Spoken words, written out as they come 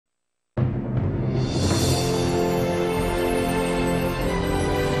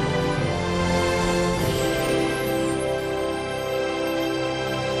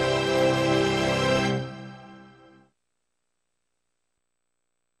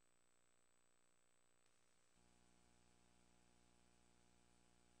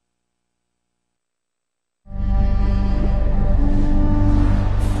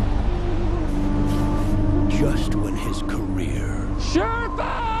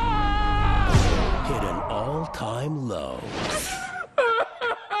all-time low.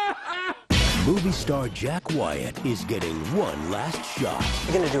 Movie star Jack Wyatt is getting one last shot.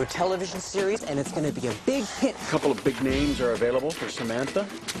 We're gonna do a television series, and it's gonna be a big hit. A couple of big names are available for Samantha.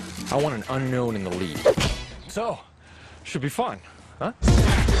 I want an unknown in the lead. So, should be fun, huh?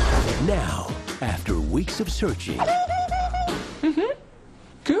 Now, after weeks of searching,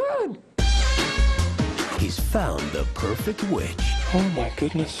 Good. he's found the perfect witch. Oh my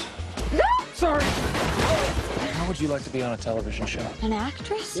goodness. Sorry. How would you like to be on a television show? An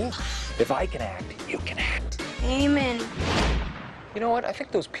actress? Yeah. If I can act, you can act. Amen. You know what? I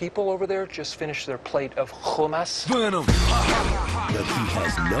think those people over there just finished their plate of hummus. Venom. But he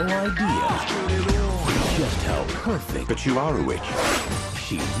has no idea just how perfect. But you are a witch.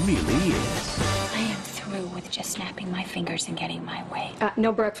 She really is. I am through with just snapping my fingers and getting my way.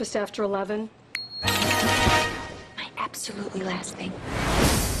 No breakfast after 11? My absolutely last thing.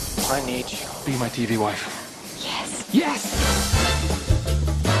 I need you. Be my TV wife. Yes. Yes!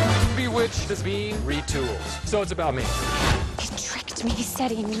 Bewitched is being retooled. So it's about me. He tricked me. He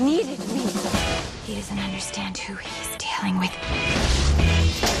said he needed me. He doesn't understand who he's dealing with.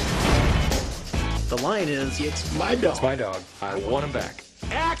 The line is, it's my dog. It's my dog. I want him back.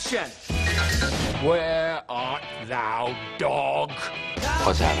 Action! Where art thou, dog?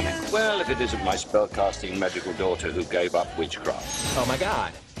 What's happening? Well, if it isn't my spellcasting magical daughter who gave up witchcraft. Oh my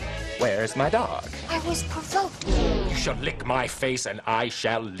god. Where's my dog? I was provoked. You shall lick my face and I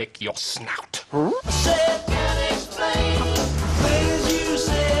shall lick your snout.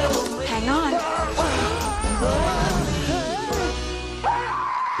 Hang on.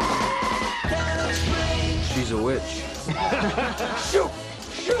 She's a witch. Shoot!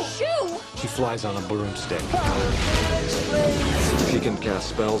 Shoot! Shoo! She flies on a broomstick. She can cast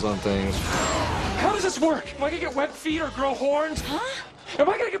spells on things. How does this work? Am I gonna get web feet or grow horns? Huh? Am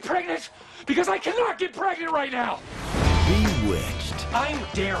I gonna get pregnant? Because I cannot get pregnant right now. Bewitched. I'm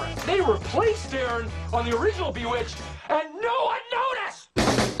Darren. They replaced Darren on the original Bewitched, and no one noticed!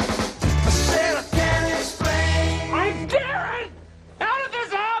 I'm Darren! How did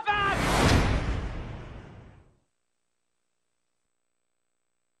this happen?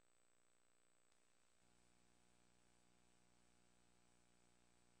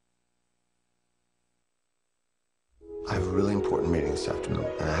 I have a really important meeting this afternoon,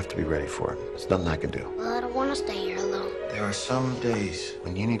 and I have to be ready for it. There's nothing I can do. Well, I don't want to stay here alone. There are some days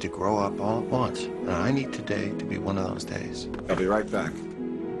when you need to grow up all at once, and I need today to be one of those days. I'll be right back.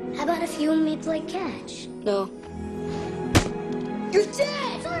 How about if you and me play catch? No. You're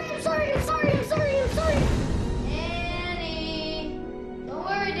dead! I'm sorry. Danny! Don't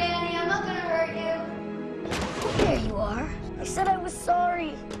worry, Danny. I'm not gonna hurt you. There you are. I said I was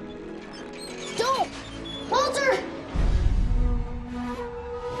sorry. Don't! Walter!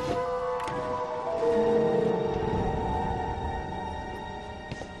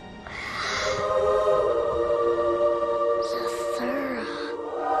 Zathura.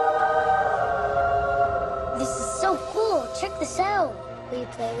 This is so cool. Check this out. Will you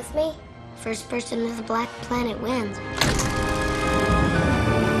play with me? First person to the black planet wins.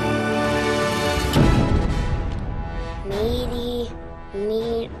 Meaty,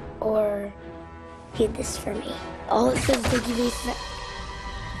 meat, or read this for me. All it says is give you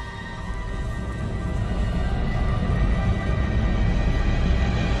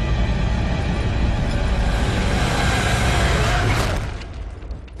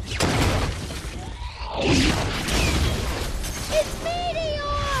It's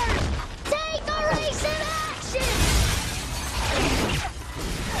Meteor! Take a race in action!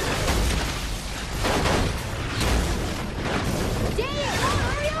 Danny,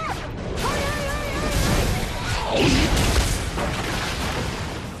 hurry up! Hurry!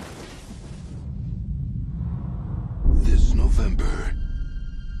 This November.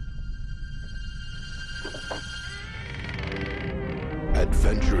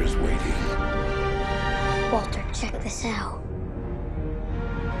 Adventure is waiting. Walter, check this out.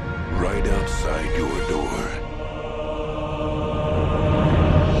 Right outside your door.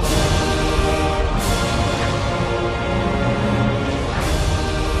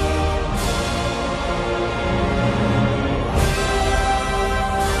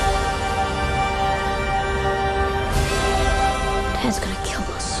 Dad's gonna kill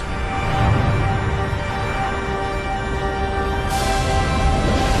us.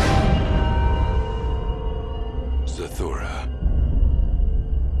 Zathura.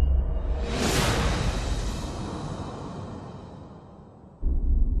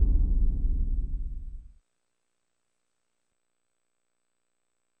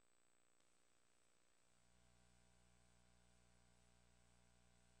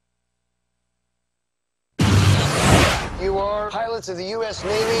 pilots of the U.S.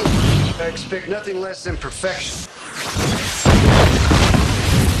 Navy, I expect nothing less than perfection.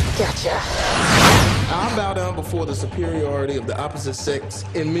 Gotcha. I bow down before the superiority of the opposite sex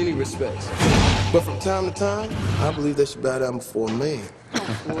in many respects. But from time to time, I believe they should bow down before me.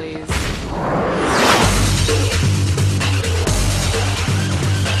 Oh, please.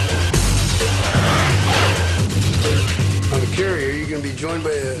 On the carrier, you're going to be joined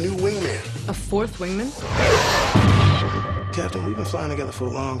by a new wingman. A fourth wingman? Captain, we've been flying together for a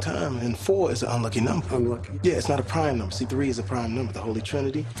long time, and 4 is an unlucky number. Unlucky? Yeah, it's not a prime number. See, 3 is a prime number. The Holy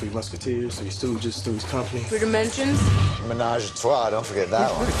Trinity, 3 Musketeers, 3 Stooges, 3's company. 3 dimensions? Menage a trois, don't forget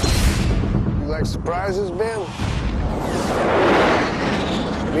that one. You like surprises, Ben?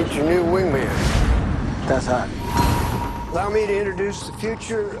 Meet your new wingman. That's hot. Allow me to introduce the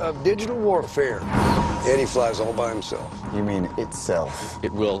future of digital warfare. Eddie flies all by himself. You mean itself?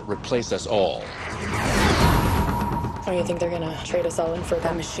 It will replace us all. Oh, you think they're gonna trade us all in for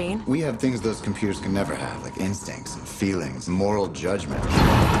That machine? We have things those computers can never have, like instincts and feelings, moral judgment.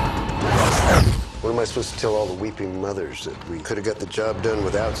 What am I supposed to tell all the weeping mothers? That we could have got the job done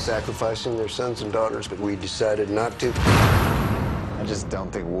without sacrificing their sons and daughters, but we decided not to? I just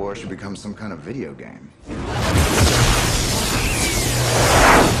don't think war should become some kind of video game.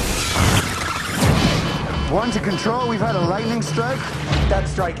 One to control, we've had a lightning strike. That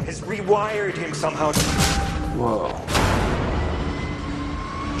strike has rewired him somehow. Whoa.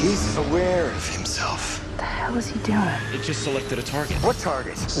 He's aware of himself. What the hell is he doing? It just selected a target. What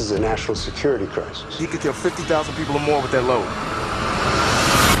target? This is a national security crisis. He could kill 50,000 people or more with that load.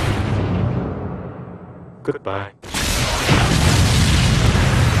 Goodbye.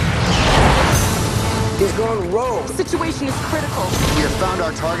 He's gone rogue. The situation is critical. We have found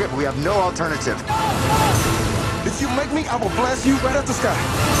our target, but we have no alternative. If you make me, I will blast you right out the sky.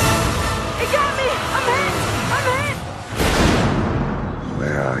 It got me! I'm hit! I'm hit!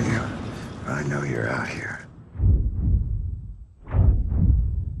 Where are you? I know you're out here.